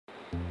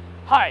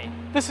Hi,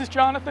 this is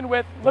Jonathan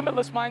with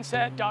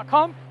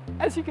LimitlessMindset.com.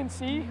 As you can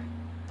see,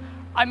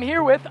 I'm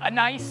here with a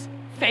nice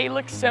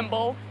phallic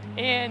symbol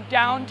in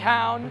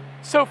downtown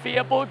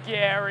Sofia,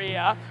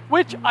 Bulgaria,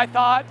 which I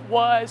thought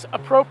was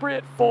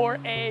appropriate for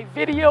a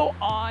video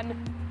on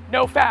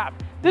NoFap.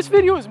 This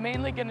video is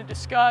mainly going to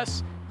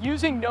discuss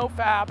using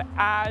NoFap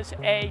as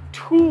a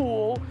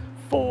tool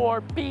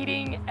for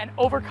beating and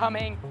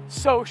overcoming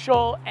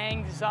social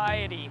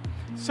anxiety.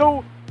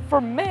 So for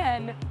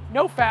men,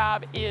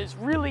 NoFap is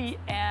really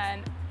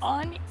an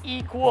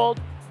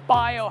unequaled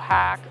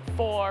biohack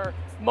for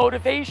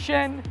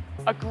motivation,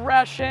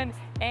 aggression,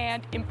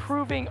 and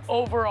improving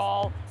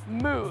overall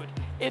mood.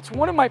 It's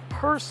one of my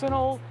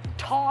personal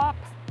top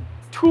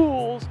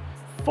tools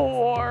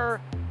for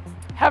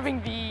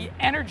having the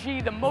energy,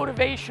 the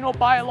motivational,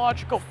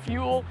 biological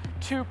fuel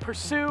to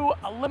pursue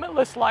a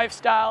limitless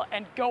lifestyle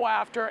and go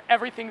after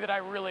everything that I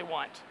really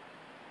want.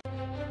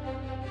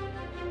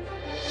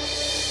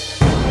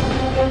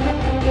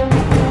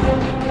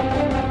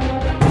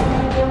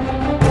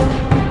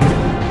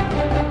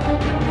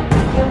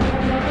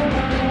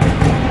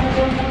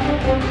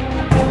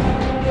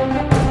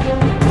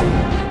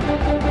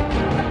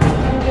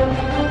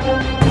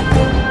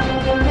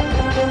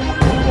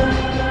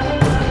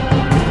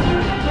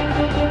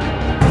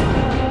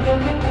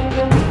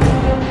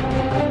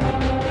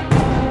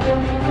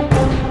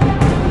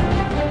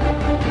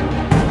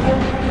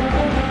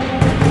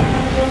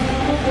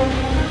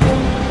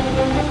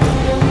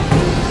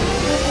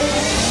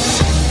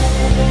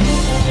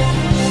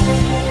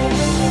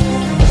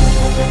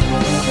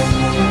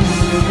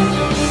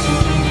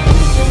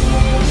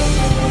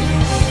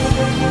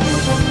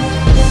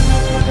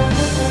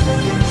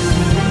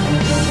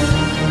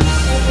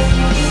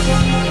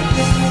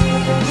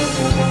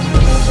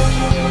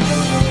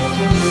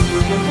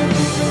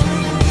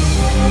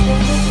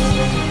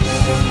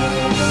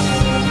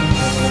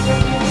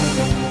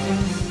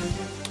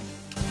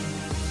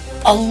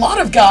 A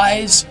lot of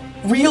guys'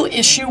 real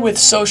issue with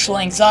social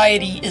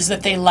anxiety is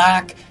that they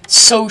lack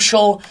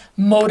social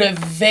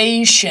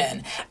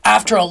motivation.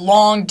 After a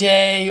long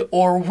day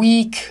or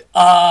week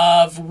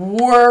of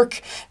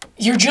work,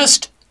 you're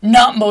just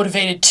not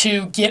motivated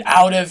to get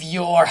out of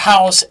your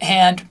house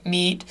and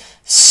meet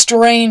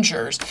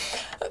strangers.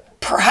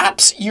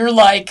 Perhaps you're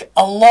like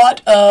a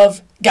lot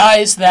of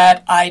guys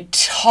that I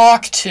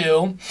talk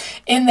to,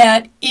 in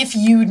that if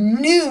you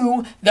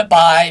knew that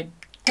by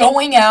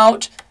going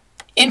out,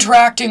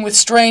 interacting with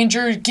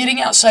strangers,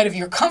 getting outside of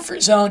your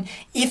comfort zone,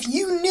 if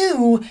you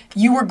knew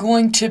you were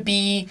going to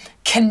be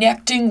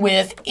connecting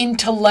with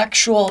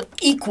intellectual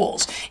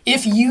equals,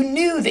 if you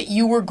knew that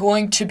you were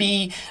going to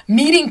be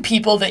meeting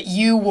people that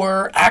you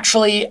were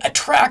actually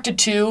attracted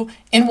to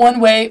in one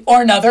way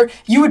or another,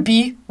 you would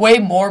be way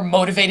more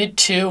motivated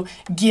to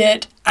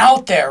get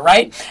out there,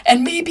 right?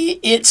 And maybe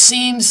it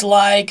seems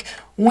like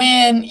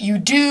when you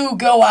do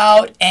go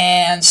out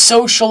and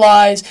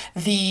socialize,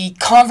 the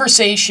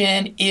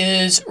conversation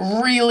is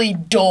really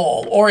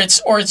dull, or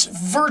it's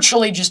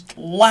virtually just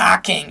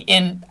lacking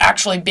in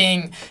actually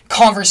being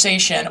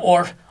conversation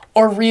or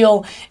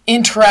real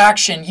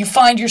interaction. You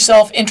find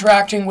yourself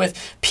interacting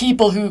with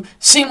people who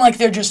seem like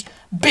they're just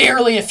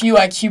barely a few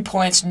IQ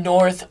points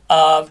north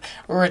of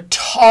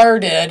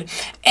retarded.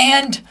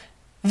 And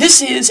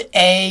this is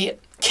a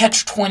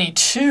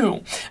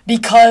catch-22,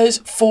 because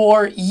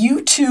for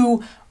you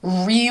to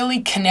really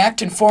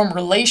connect and form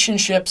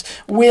relationships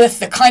with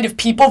the kind of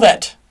people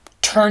that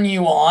turn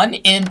you on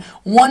in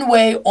one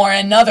way or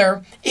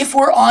another, if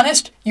we're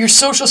honest, your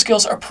social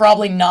skills are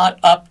probably not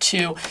up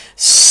to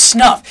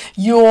snuff.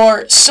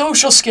 Your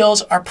social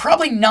skills are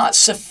probably not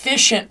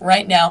sufficient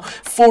right now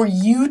for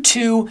you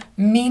to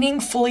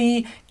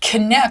meaningfully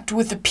connect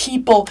with the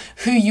people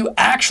who you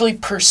actually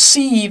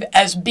perceive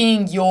as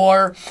being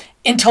your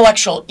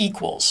intellectual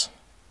equals.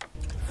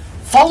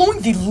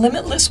 Following the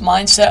limitless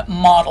mindset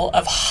model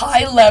of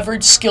high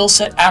leverage skill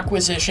set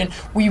acquisition,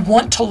 we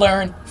want to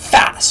learn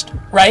fast,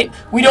 right?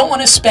 We don't want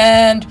to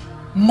spend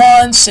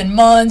months and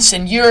months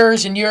and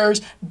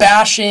years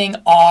bashing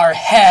our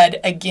head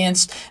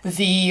against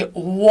the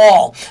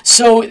wall.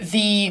 So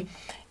in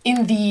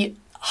the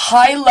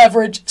high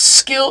leverage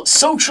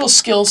social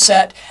skill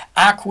set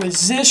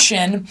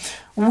acquisition,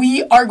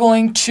 we are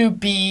going to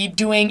be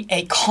doing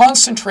a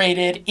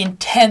concentrated,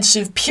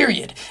 intensive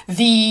period.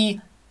 The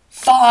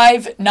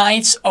 5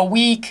 nights a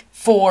week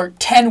for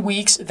 10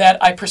 weeks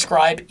that I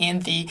prescribe in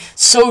the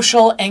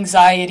social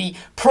anxiety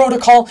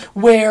protocol,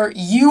 where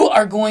you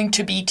are going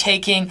to be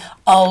taking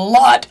a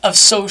lot of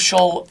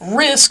social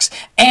risks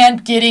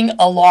and getting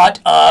a lot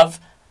of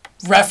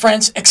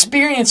reference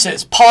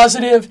experiences,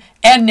 positive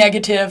and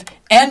negative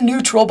and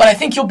neutral. But I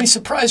think you'll be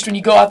surprised when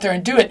you go out there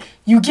and do it.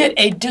 You get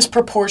a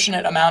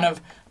disproportionate amount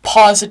of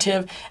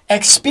positive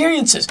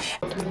experiences.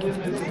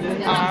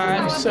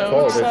 I'm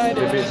so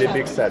excited. The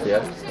big set,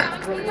 yeah?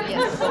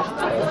 Yes.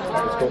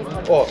 Let's go.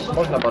 О,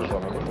 можно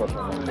боржоми?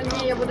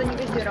 Не, я буду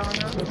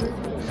негазированную.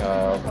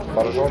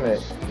 Боржоми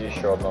и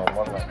еще одно,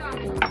 можно?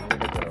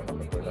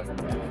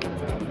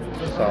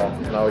 So,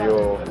 now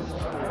you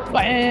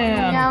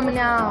Bam! Yum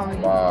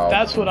yum. Wow.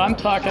 That's what I'm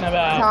talking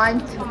about. Time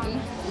to eat.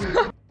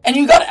 And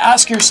you got to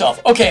ask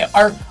yourself, okay,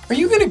 are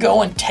you going to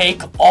go and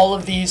take all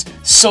of these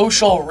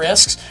social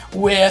risks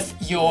with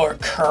your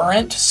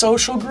current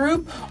social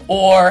group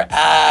or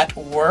at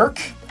work?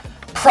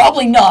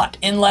 Probably not,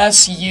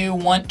 unless you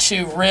want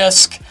to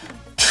risk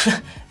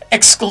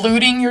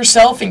excluding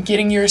yourself and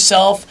getting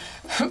yourself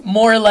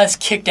more or less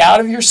kicked out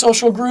of your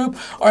social group,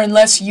 or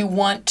unless you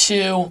want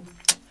to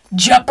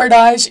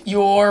jeopardize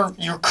your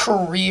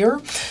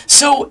career.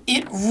 So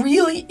it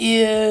really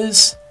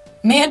is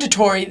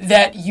mandatory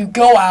that you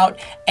go out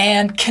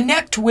and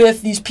connect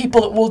with these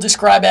people that we'll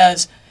describe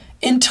as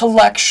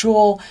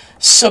intellectual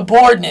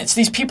subordinates.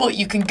 These people that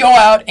you can go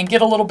out and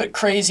get a little bit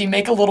crazy,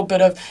 make a little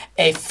bit of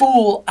a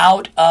fool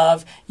out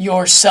of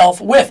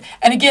yourself with.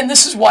 And again,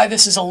 this is why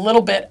this is a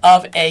little bit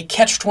of a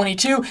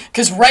catch-22,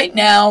 because right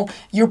now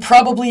you're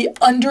probably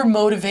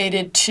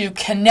undermotivated to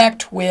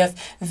connect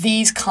with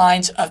these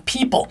kinds of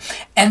people.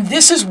 And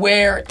this is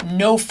where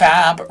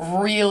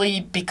NoFap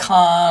really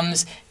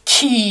becomes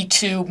key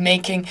to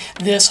making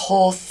this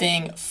whole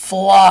thing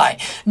fly.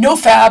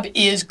 NoFap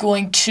is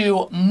going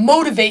to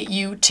motivate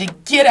you to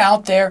get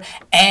out there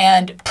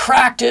and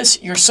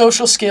practice your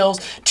social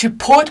skills, to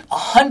put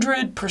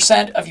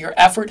 100% of your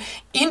effort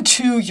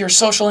into your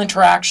social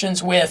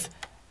interactions with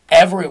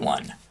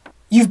everyone.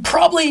 You've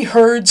probably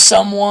heard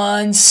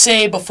someone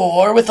say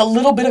before with a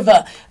little bit of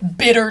a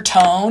bitter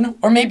tone,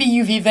 or maybe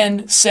you've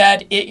even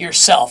said it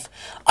yourself,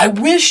 I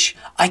wish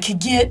I could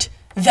get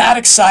that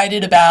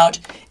excited about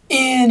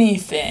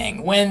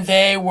anything when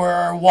they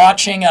were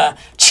watching a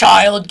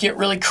child get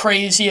really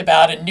crazy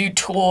about a new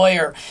toy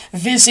or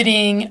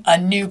visiting a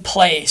new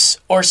place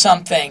or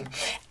something.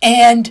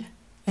 And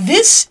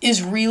this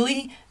is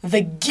really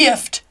the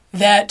gift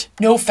that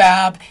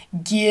NoFap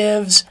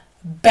gives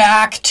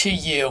back to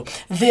you.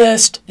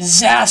 This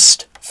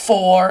zest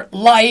for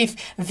life,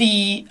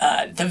 the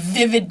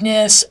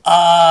vividness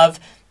of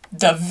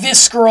the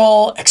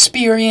visceral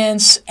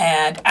experience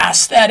and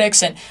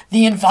aesthetics and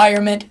the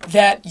environment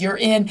that you're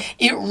in.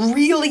 It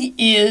really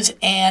is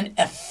an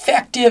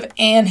effective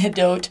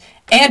antidote.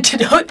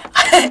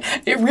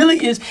 It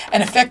really is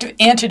an effective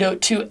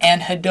antidote to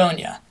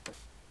anhedonia.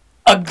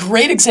 A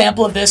great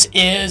example of this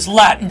is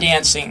Latin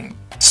dancing,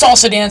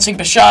 salsa dancing,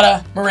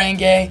 bachata,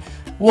 merengue,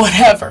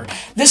 whatever.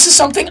 This is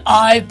something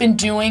I've been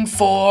doing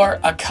for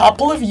a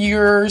couple of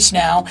years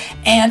now,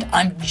 and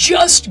I'm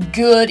just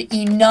good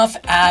enough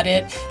at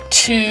it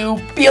to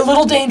be a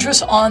little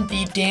dangerous on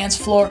the dance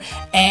floor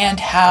and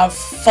have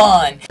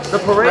fun. The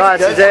parade. No,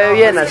 it's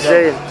Zarian.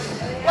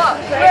 Well,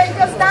 we're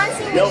just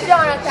dancing with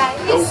Jonathan.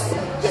 He's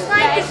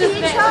going to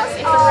teach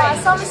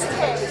us some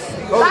steps.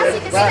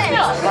 Basic steps.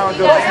 Yeah, let's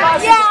do it,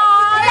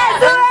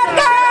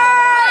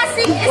 guys!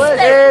 Basic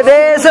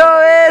steps.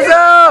 Eso.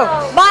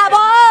 ¡Vamos!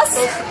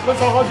 No,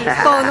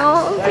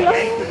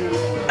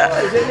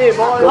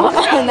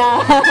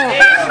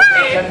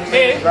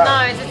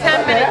 it's a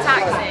 10-minute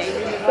taxi.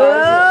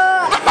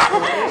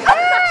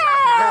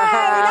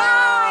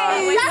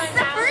 That's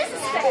the first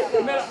step.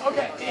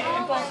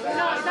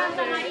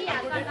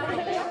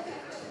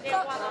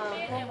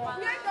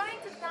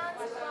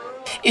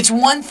 It's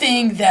one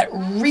thing that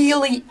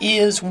really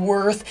is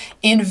worth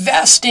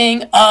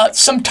investing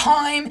some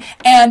time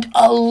and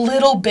a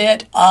little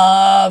bit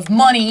of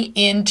money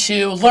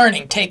into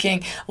learning,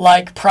 taking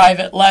like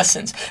private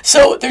lessons.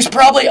 So there's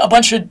probably a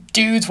bunch of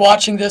dudes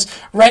watching this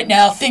right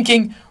now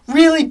thinking,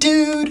 really,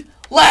 dude,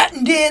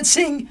 Latin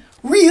dancing,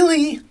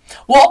 really?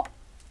 Well,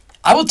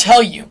 I will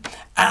tell you,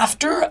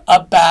 after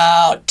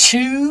about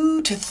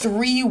 2 to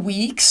 3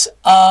 weeks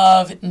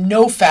of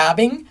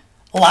NoFabbing,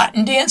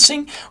 Latin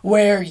dancing,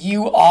 where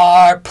you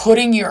are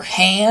putting your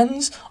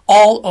hands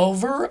all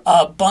over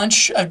a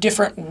bunch of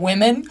different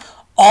women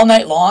all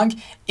night long,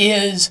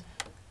 is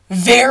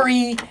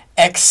very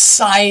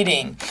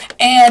exciting.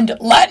 And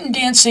Latin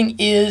dancing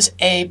is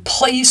a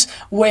place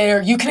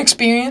where you can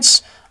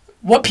experience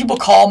what people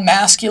call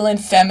masculine,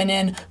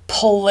 feminine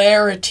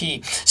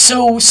polarity.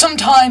 So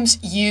sometimes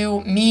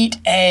you meet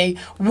a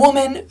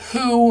woman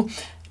who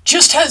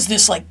just has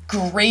this like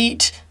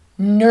great,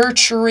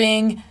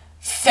 nurturing,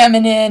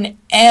 feminine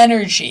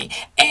energy,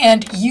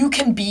 and you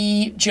can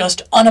be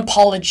just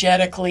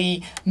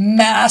unapologetically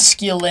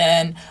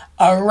masculine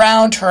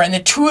around her, and the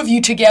two of you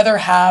together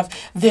have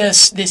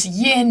this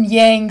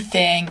yin-yang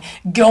thing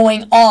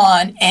going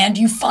on, and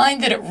you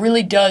find that it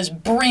really does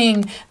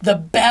bring the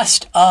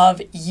best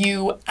of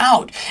you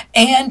out.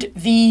 And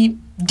the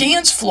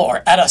dance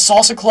floor at a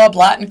salsa club,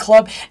 Latin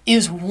club,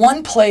 is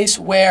one place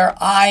where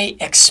I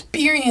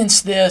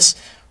experience this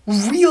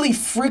really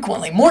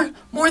frequently, more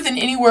than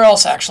anywhere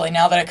else actually,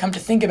 now that I come to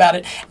think about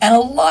it. And a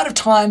lot of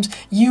times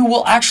you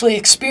will actually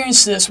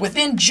experience this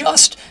within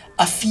just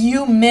a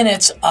few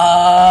minutes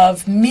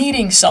of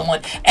meeting someone.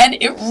 And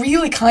it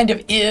really kind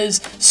of is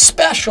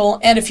special.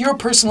 And if you're a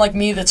person like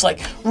me that's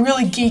like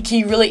really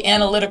geeky, really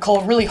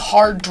analytical, really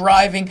hard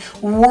driving,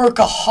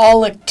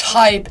 workaholic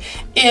type,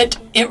 it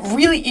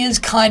really is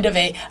kind of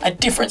a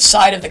different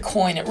side of the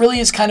coin. It really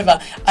is kind of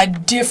a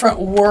different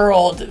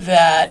world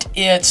that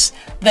it's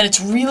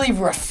really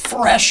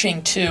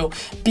refreshing to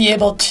be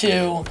able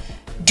to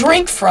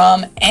drink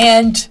from,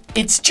 and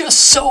it's just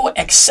so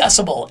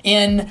accessible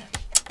in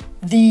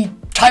the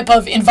type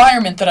of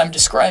environment that I'm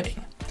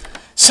describing.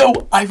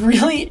 So I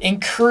really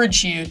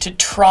encourage you to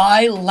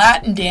try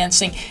Latin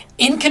dancing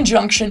in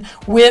conjunction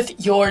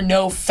with your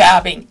no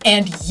fabbing,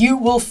 and you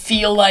will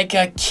feel like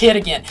a kid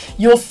again.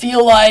 You'll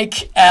feel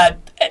like at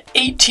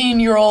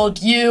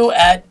 18-year-old you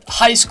at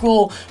high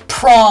school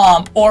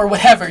prom or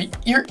whatever.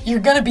 You're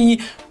gonna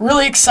be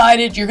really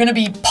excited. You're gonna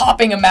be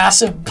popping a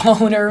massive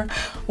boner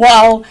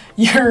while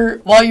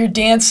you're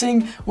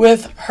dancing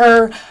with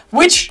her,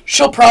 which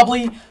she'll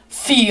probably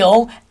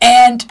feel,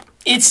 and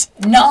it's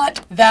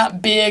not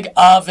that big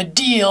of a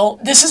deal.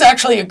 This is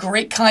actually a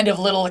great kind of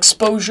little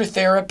exposure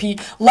therapy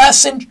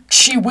lesson.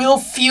 She will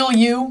feel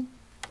you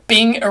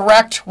being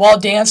erect while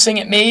dancing.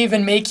 It may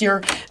even make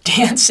your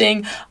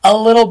dancing a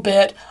little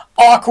bit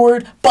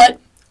awkward, but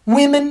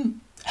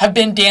women have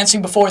been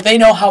dancing before. They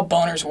know how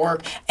boners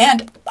work,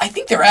 and I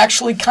think they're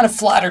actually kind of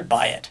flattered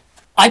by it.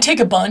 I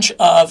take a bunch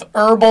of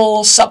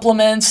herbal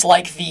supplements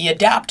like the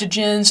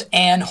adaptogens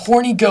and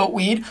horny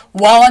goatweed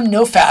while I'm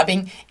no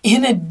fabbing,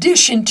 in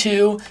addition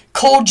to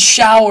cold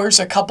showers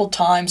a couple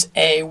times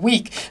a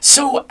week.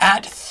 So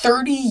at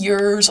 30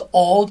 years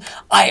old,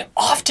 I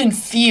often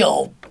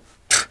feel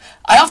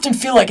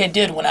like I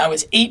did when I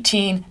was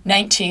 18,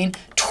 19,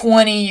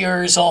 20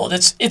 years old.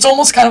 It's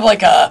almost kind of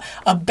like a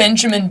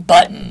Benjamin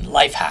Button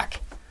life hack.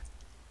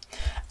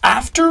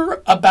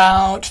 After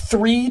about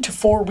 3 to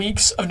 4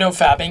 weeks of no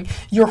fabbing,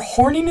 your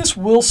horniness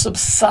will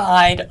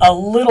subside a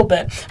little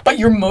bit, but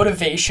your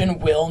motivation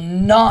will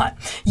not.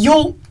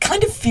 You'll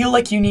kind of feel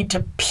like you need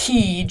to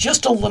pee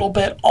just a little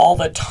bit all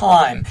the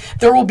time.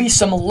 There will be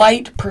some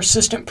light,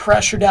 persistent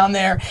pressure down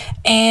there,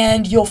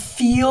 and you'll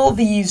feel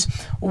these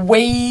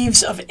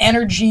waves of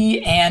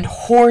energy and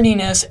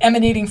horniness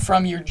emanating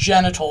from your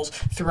genitals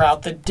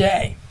throughout the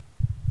day.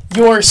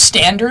 Your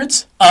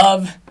standards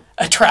of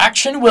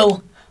attraction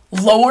will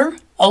lower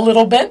a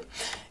little bit.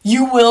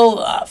 You will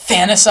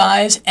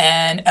fantasize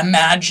and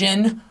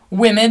imagine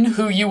women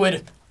who you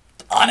would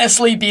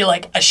honestly be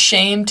like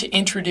ashamed to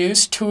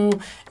introduce to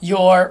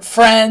your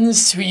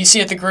friends who you see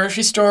at the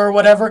grocery store or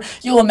whatever.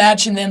 You'll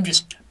imagine them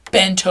just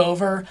bent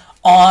over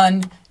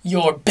on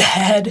your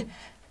bed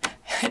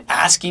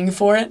asking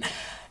for it.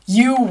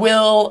 You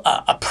will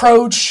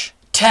approach,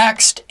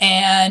 text,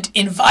 and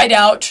invite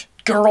out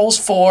girls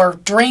for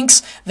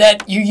drinks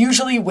that you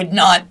usually would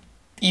not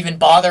even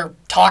bother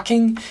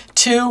talking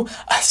to.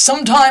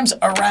 Sometimes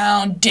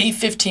around day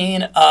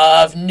 15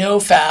 of no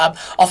fab,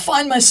 I'll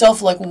find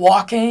myself like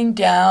walking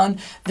down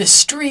the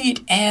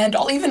street, and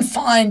I'll even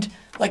find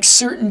like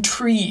certain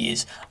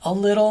trees a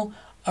little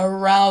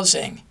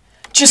arousing.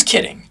 Just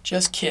kidding.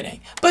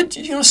 But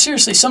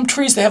seriously, some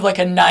trees, they have like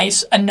a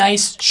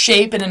nice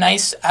shape and a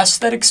nice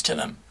aesthetics to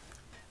them.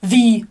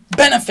 The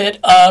benefit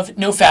of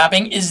no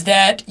fabbing is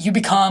that you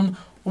become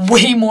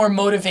way more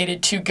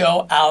motivated to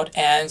go out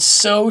and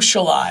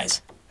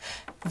socialize.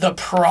 The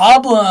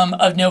problem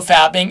of no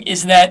fabbing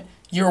is that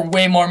you're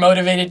way more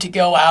motivated to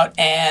go out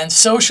and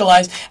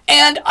socialize,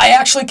 and I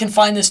actually can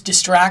find this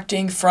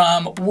distracting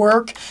from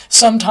work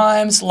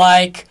sometimes.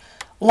 Like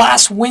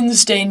last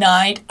Wednesday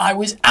night, I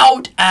was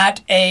out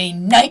at a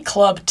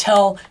nightclub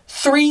till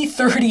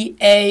 3:30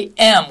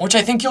 a.m., which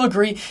I think you'll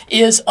agree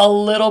is a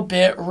little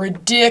bit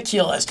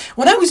ridiculous.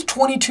 When I was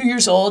 22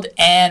 years old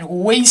and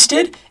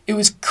wasted, it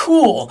was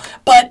cool.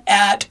 But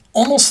at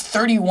almost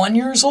 31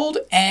 years old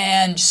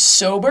and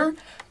sober,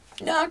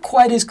 not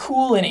quite as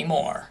cool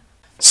anymore.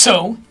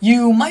 So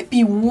you might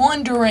be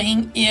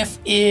wondering if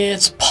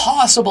it's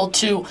possible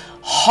to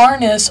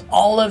harness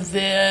all of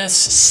this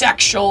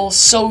sexual,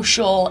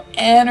 social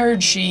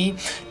energy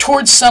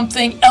towards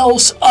something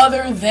else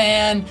other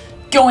than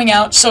going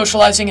out,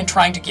 socializing, and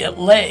trying to get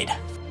laid.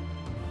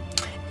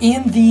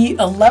 In the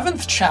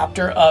 11th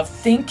chapter of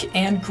Think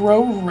and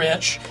Grow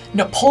Rich,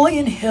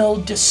 Napoleon Hill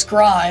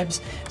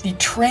describes the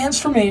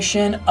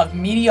transformation of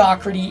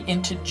mediocrity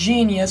into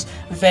genius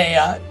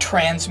via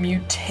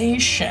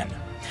transmutation.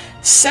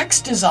 Sex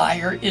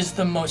desire is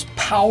the most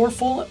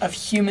powerful of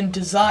human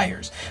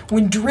desires.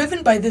 When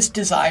driven by this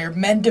desire,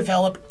 men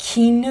develop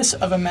keenness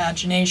of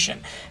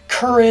imagination,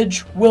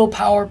 courage,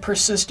 willpower,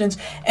 persistence,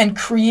 and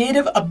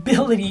creative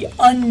ability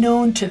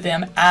unknown to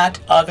them at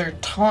other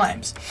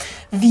times.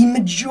 The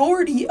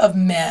majority of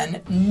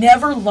men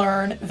never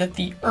learn that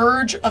the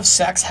urge of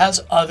sex has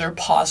other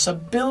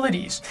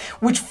possibilities,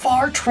 which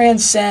far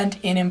transcend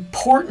in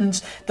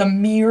importance the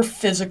mere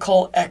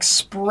physical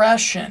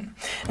expression.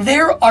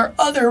 There are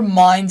other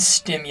mind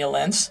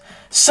stimulants,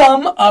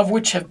 some of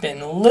which have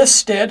been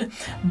listed,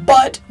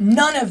 but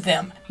none of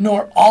them,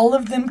 nor all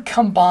of them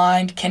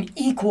combined, can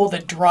equal the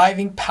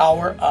driving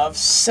power of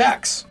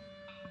sex.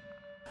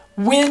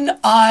 When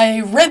I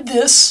read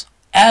this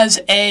as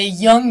a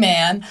young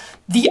man,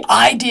 the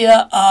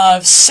idea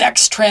of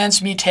sex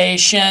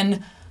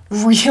transmutation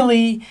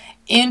really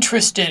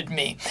interested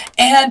me.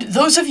 And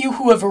those of you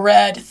who have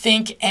read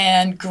Think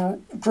and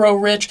Grow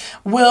Rich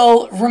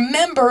will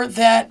remember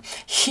that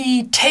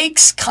he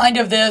takes kind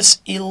of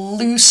this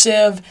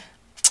elusive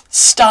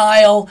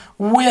style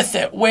with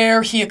it,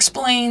 where he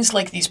explains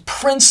like these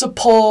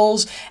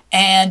principles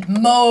and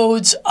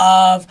modes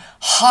of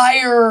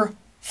higher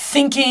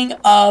thinking,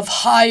 of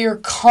higher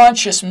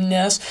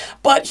consciousness,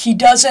 but he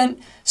doesn't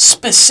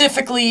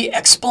specifically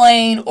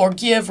explain or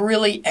give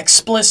really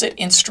explicit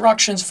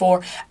instructions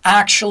for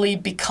actually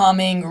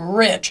becoming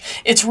rich.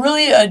 It's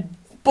really a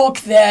book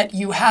that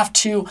you have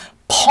to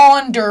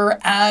ponder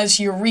as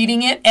you're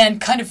reading it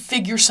and kind of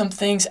figure some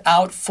things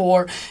out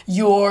for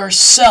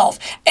yourself.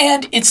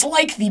 And it's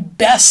like the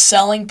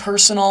best-selling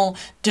personal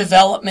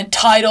development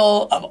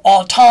title of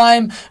all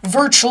time.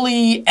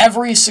 Virtually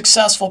every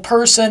successful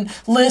person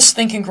lists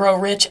Think and Grow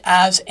Rich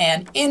as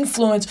an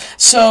influence.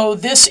 So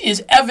this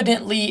is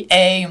evidently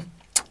an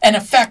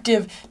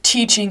effective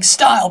teaching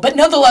style. But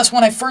nonetheless,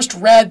 when I first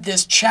read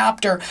this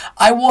chapter,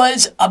 I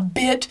was a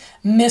bit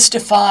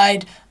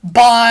mystified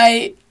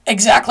by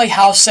exactly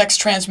how sex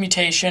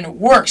transmutation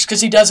works,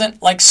 because he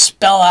doesn't like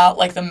spell out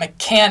like the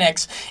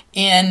mechanics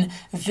in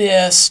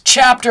this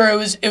chapter. It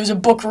was a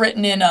book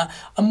written in a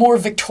more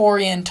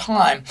Victorian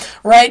time,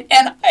 right?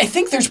 And I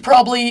think there's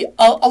probably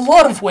a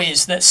lot of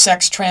ways that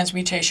sex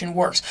transmutation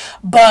works,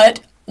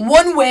 but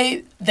one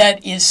way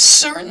that is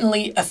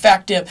certainly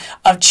effective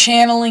of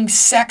channeling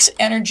sex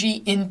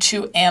energy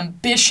into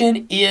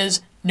ambition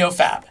is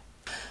nofab.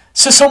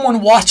 So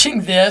someone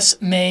watching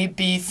this may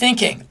be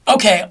thinking,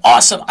 okay,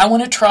 awesome, I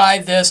want to try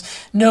this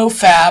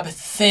nofab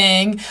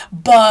thing,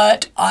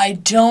 but I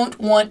don't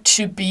want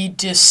to be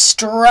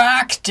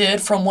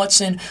distracted from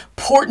what's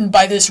important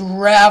by this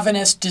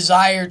ravenous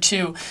desire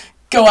to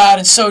go out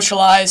and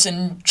socialize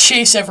and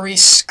chase every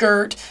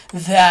skirt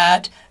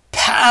that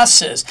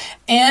passes.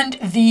 And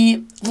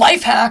the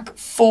life hack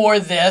for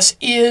this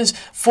is,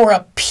 for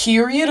a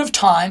period of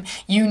time,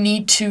 you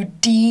need to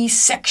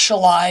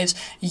desexualize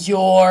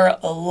your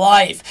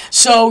life.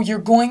 So you're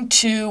going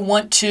to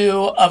want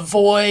to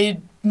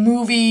avoid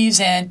movies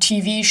and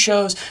TV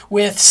shows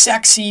with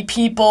sexy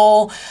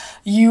people.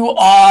 You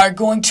are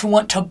going to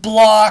want to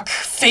block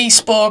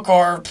Facebook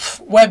or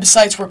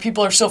websites where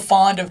people are so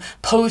fond of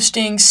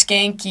posting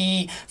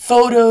skanky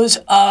photos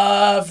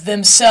of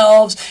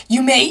themselves.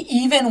 You may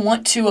even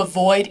want to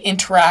avoid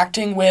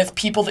interacting with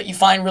people that you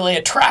find really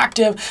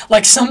attractive.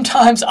 Like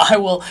sometimes I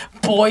will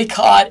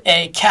boycott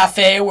a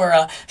cafe where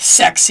a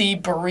sexy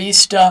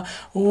barista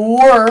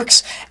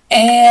works,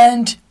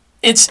 and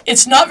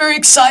it's not very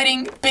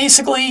exciting.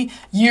 Basically,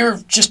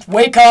 you just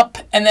wake up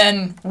and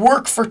then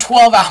work for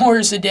 12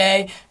 hours a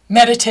day,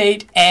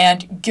 meditate,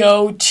 and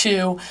go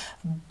to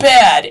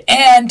bed.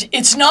 And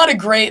it's not a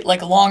great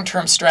like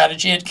long-term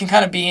strategy. It can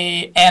kind of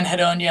be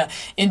anhedonia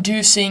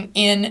inducing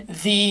in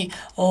the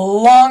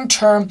long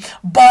term.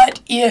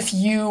 But if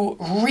you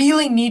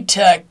really need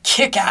to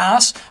kick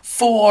ass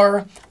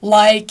for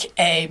like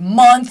a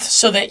month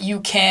so that you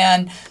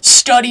can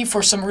study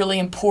for some really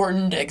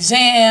important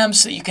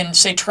exams, so that you can,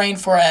 say, train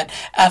for an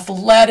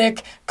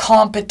athletic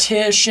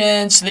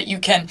competition, so that you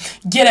can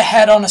get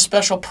ahead on a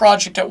special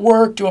project at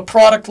work, do a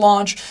product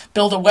launch,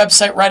 build a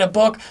website, write a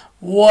book,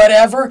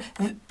 whatever,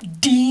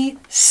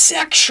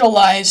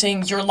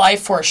 desexualizing your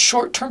life for a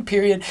short-term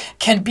period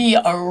can be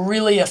a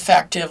really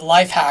effective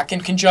life hack in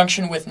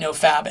conjunction with no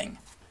fabbing.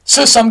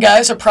 So some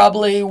guys are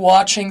probably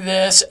watching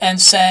this and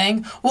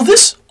saying, well,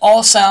 this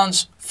all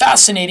sounds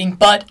fascinating,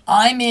 but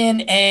I'm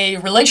in a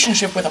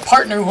relationship with a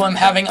partner who I'm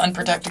having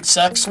unprotected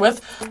sex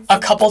with a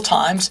couple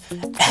times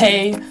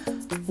a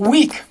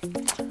week.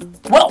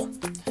 Well,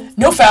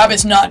 nofab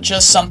is not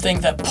just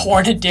something that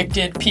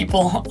porn-addicted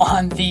people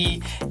on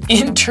the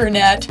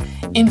internet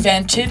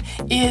invented.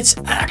 It's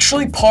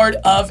actually part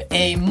of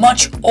a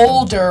much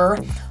older,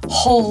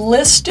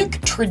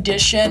 holistic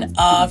tradition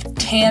of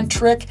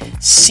tantric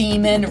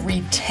semen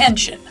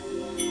retention.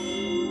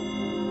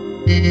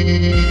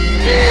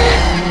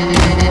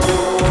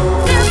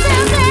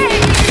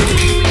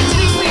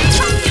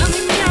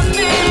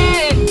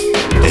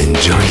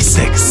 Enjoy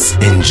sex,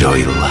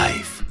 enjoy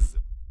life.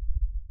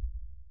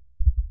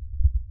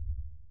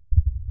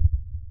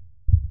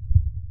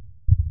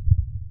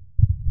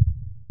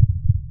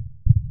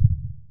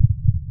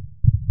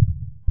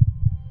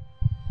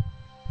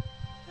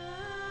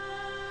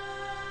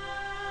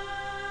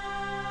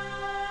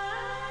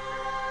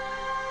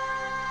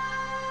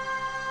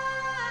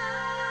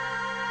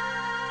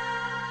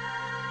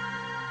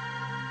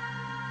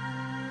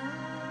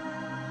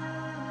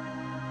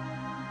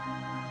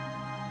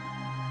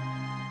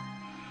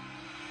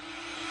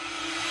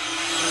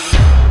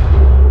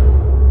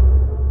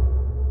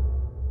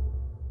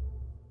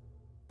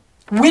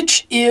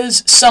 which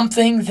is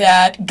something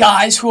that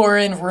guys who are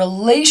in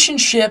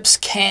relationships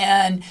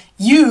can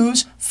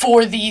use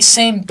for the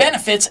same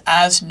benefits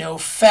as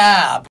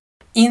NoFap.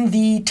 In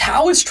the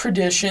Taoist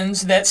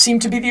traditions that seem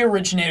to be the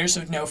originators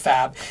of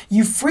NoFap,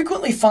 you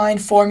frequently find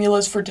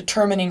formulas for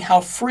determining how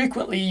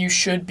frequently you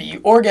should be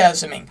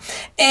orgasming.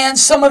 And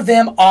some of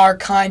them are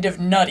kind of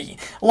nutty.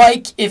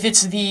 Like if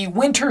it's the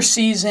winter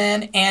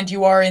season and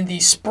you are in the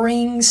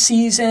spring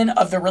season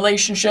of the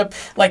relationship,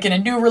 like in a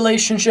new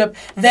relationship,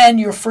 then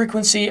your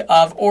frequency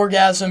of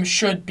orgasm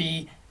should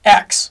be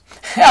X.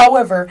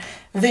 However,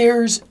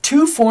 there's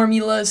two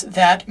formulas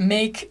that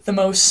make the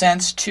most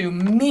sense to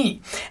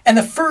me. And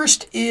the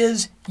first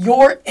is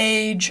your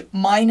age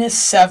minus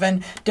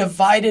 7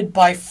 divided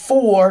by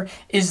 4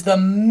 is the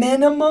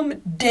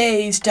minimum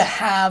days to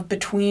have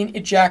between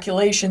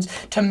ejaculations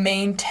to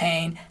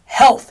maintain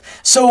health.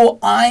 So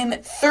I'm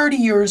 30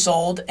 years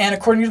old, and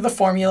according to the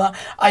formula,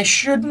 I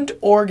shouldn't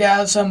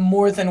orgasm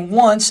more than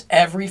once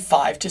every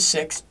 5 to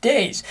 6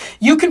 days.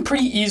 You can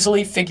pretty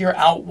easily figure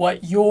out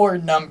what your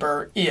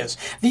number is.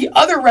 The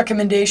other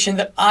recommendation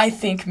that I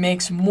think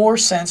makes more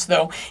sense,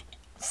 though,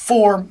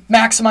 for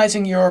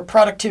maximizing your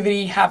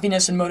productivity,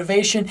 happiness, and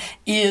motivation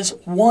is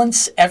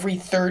once every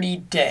 30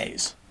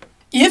 days.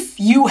 If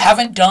you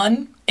haven't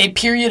done a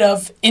period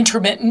of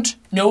intermittent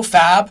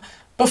NoFap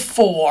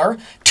before,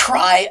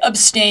 try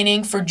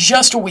abstaining for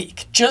just a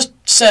week. Just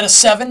set a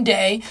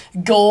 7-day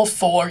goal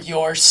for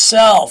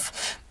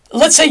yourself.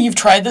 Let's say you've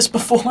tried this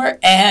before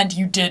and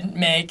you didn't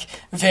make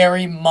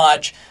very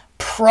much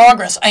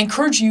progress. I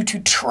encourage you to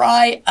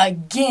try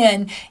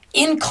again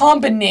in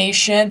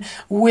combination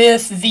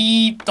with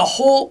the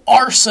whole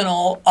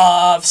arsenal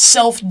of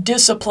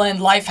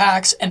self-discipline life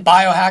hacks and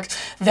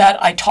biohacks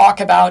that I talk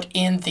about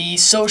in the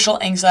social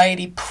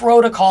anxiety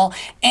protocol,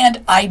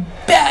 and I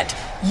bet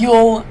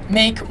you'll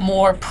make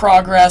more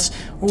progress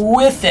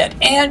with it.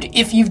 And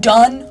if you've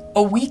done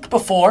a week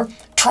before,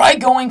 try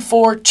going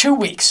for 2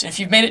 weeks. If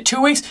you've made it 2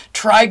 weeks,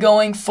 try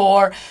going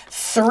for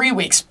 3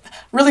 weeks.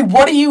 Really,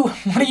 what do you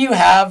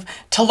have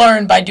to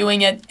learn by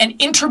doing an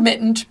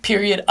intermittent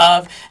period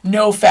of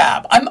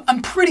NoFap?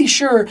 I'm pretty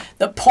sure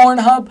that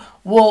Pornhub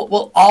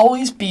will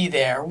always be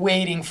there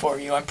waiting for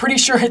you. I'm pretty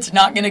sure it's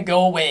not going to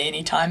go away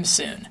anytime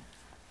soon.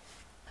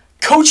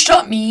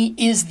 Coach.me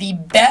is the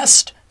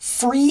best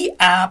free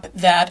app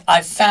that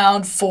I've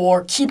found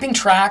for keeping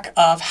track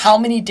of how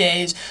many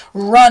days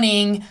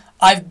running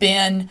I've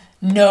been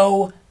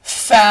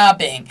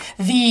NoFabbing.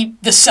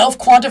 The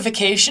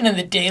self-quantification and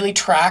the daily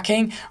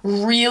tracking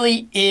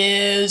really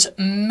is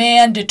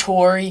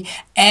mandatory,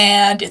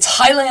 and it's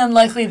highly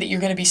unlikely that you're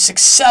going to be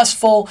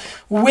successful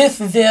with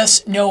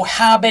this no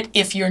habit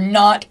if you're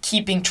not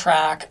keeping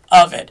track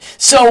of it.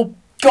 So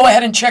go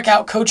ahead and check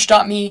out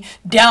Coach.me.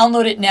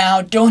 Download it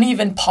now. Don't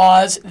even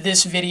pause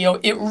this video.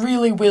 It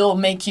really will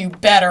make you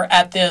better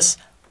at this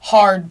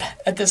hard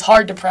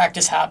to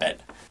practice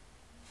habit.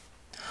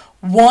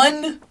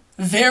 One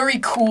very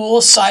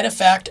cool side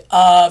effect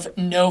of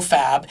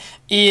NoFap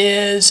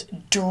is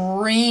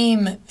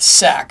dream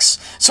sex.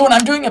 So when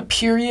I'm doing a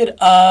period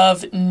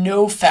of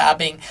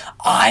NoFabbing,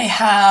 I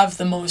have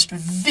the most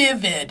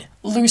vivid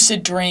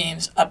lucid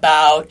dreams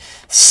about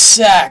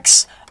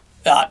sex,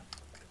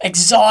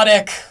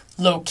 exotic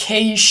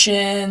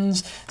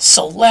locations,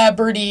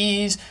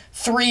 celebrities,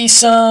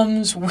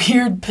 threesomes,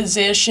 weird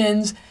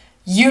positions,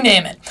 you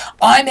name it.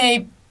 I'm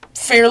a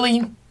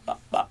fairly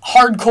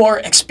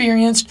hardcore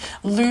experienced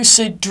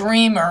lucid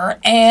dreamer,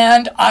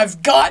 and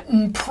I've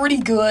gotten pretty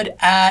good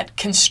at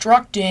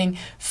constructing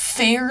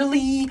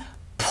fairly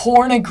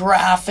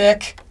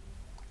pornographic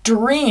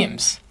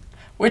dreams,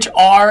 which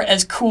are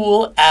as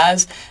cool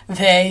as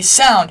they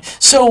sound.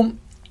 So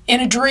in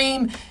a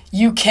dream,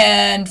 you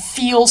can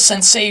feel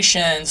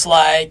sensations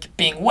like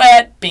being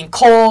wet, being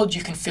cold,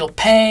 you can feel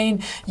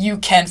pain, you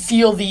can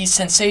feel the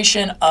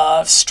sensation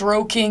of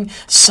stroking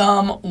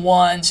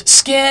someone's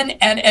skin,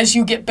 and as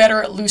you get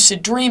better at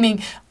lucid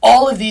dreaming,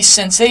 all of these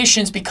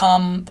sensations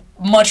become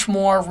much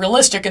more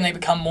realistic and they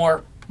become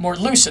more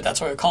lucid. That's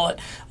why we call it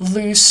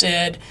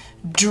lucid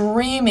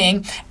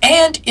dreaming.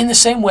 And in the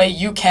same way,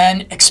 you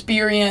can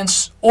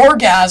experience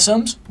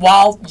orgasms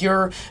while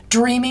you're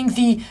dreaming.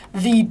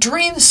 The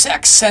dream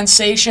sex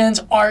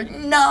sensations are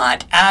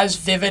not as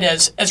vivid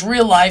as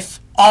real life,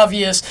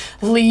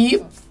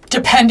 obviously,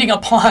 depending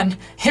upon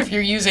if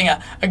you're using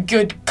a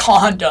good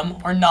condom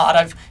or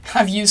not.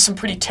 I've used some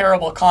pretty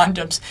terrible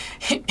condoms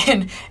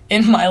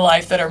in my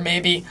life that are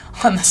maybe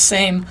on the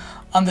same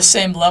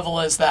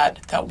level as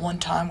that one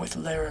time with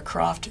Lara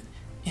Croft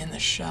in the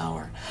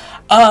shower.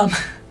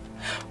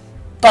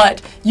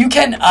 But you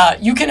can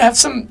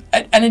have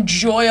an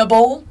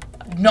enjoyable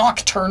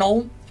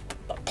nocturnal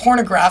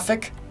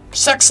pornographic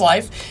sex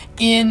life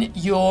in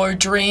your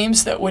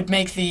dreams that would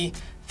make the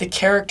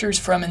characters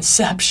from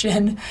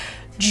Inception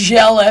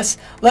jealous.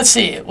 Let's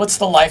see, what's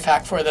the life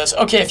hack for this?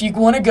 Okay, if you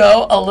want to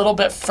go a little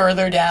bit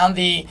further down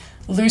the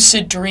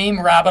lucid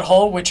dream rabbit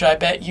hole, which I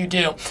bet you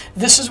do,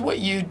 this is what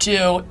you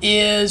do: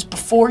 is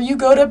before you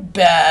go to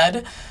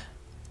bed,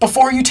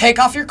 before you take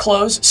off your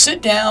clothes,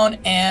 sit down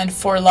and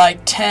for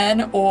like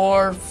 10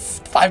 or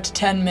 5 to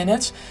 10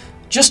 minutes,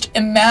 just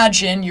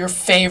imagine your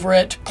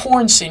favorite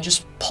porn scene.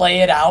 Just play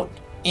it out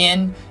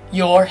in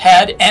your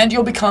head and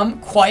you'll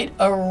become quite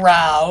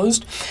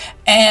aroused.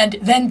 And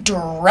then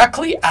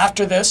directly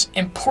after this,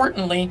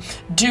 importantly,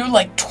 do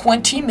like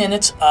 20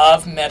 minutes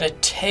of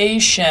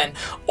meditation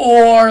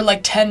or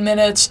like 10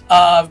 minutes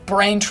of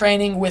brain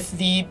training with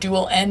the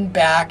Dual End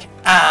Back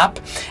app,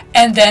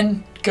 and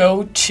then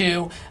go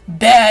to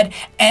bed,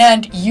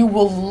 and you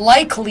will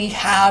likely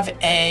have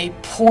a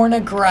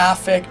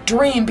pornographic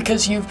dream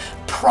because you've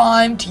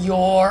primed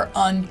your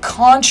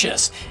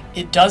unconscious.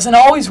 It doesn't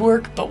always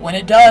work, but when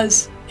it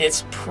does,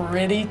 it's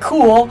pretty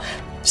cool.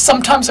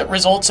 Sometimes it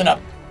results in a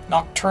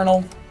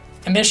nocturnal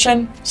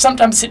emission.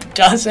 Sometimes it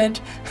doesn't.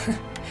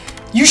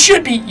 You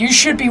should be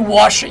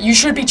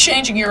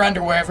changing your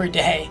underwear every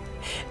day.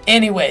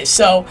 Anyway,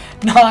 so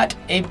not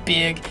a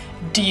big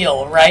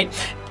deal, right?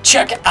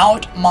 Check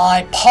out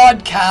my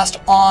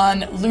podcast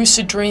on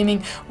lucid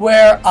dreaming,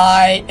 where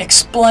I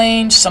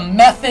explain some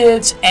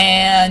methods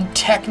and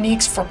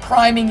techniques for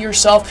priming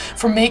yourself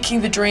for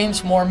making the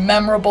dreams more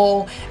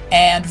memorable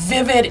and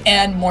vivid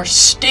and more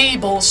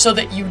stable so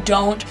that you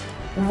don't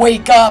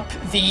wake up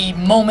the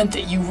moment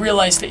that you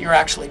realize that you're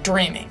actually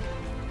dreaming.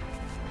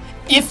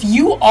 If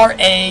you are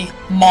a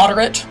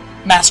moderate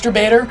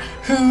masturbator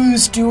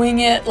who's doing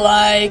it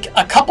like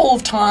a couple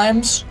of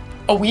times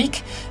a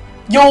week,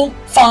 you'll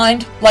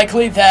find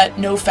likely that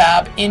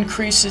NoFap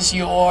increases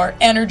your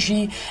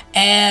energy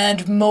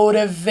and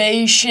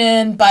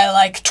motivation by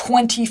like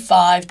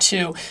 25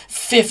 to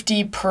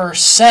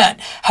 50%.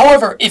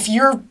 However, if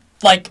you're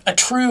like a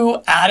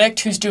true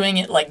addict who's doing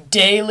it like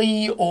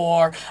daily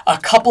or a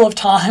couple of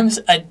times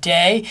a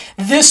day,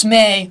 this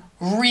may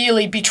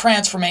really be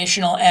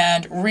transformational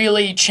and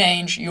really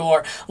change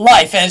your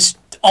life, as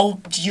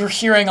you're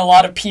hearing a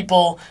lot of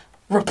people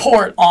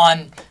report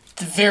on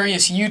the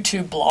various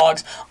YouTube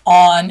blogs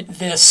on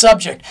this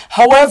subject.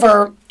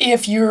 However,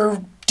 if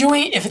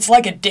it's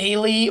like a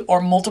daily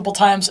or multiple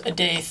times a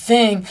day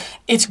thing,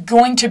 it's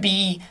going to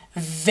be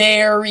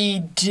very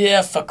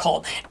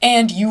difficult,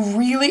 and you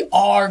really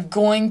are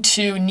going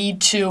to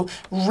need to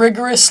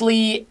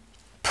rigorously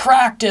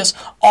practice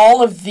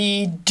all of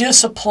the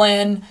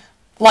discipline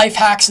life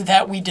hacks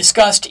that we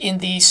discussed in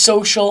the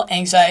social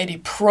anxiety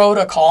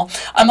protocol.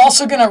 I'm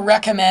also going to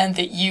recommend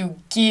that you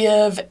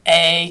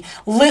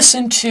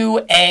listen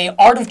to a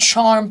Art of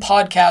Charm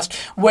podcast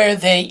where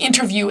they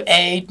interview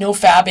a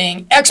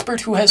no-fabbing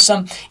expert who has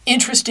some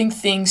interesting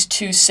things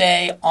to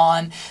say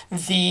on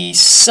the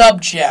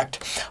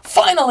subject.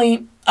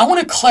 Finally, I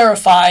want to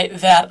clarify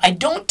that I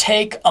don't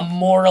take a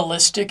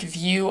moralistic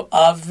view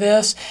of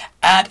this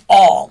at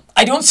all.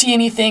 I don't see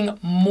anything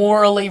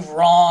morally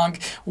wrong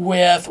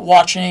with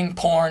watching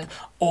porn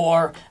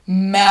or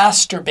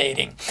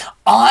masturbating.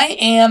 I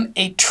am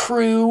a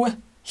true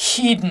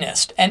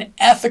hedonist, an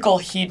ethical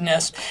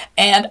hedonist,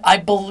 and I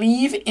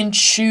believe in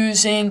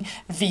choosing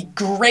the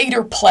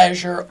greater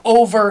pleasure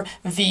over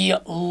the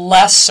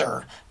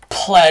lesser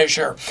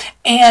pleasure.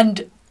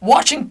 And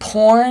watching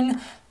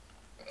porn,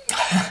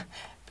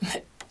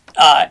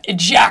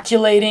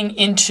 ejaculating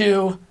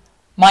into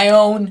my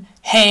own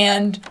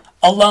hand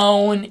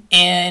alone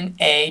in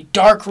a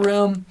dark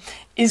room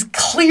is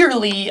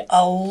clearly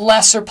a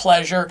lesser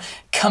pleasure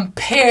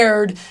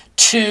compared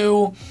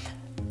to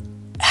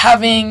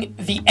having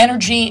the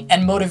energy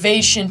and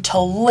motivation to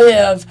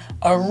live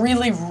a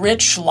really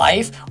rich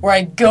life where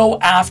I go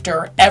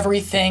after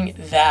everything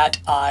that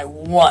I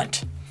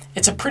want.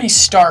 It's a pretty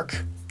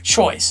stark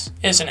choice,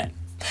 isn't it?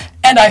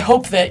 And I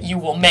hope that you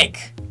will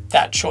make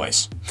that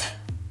choice.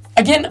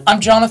 Again, I'm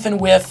Jonathan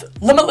with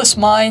Limitless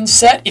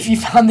Mindset. If you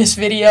found this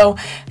video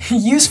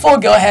useful,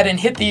 go ahead and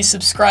hit the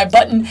subscribe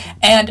button,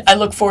 and I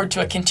look forward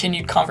to a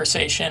continued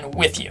conversation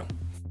with you.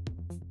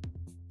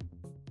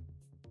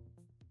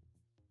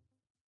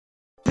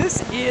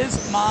 This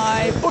is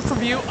my book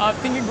review of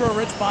Think and Grow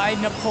Rich by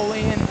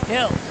Napoleon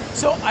Hill.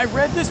 So I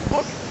read this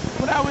book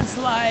when I was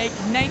like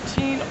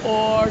 19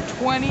 or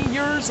 20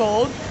 years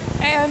old,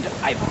 and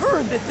I've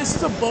heard that this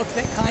is a book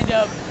that kind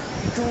of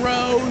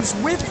grows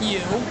with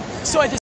you. So I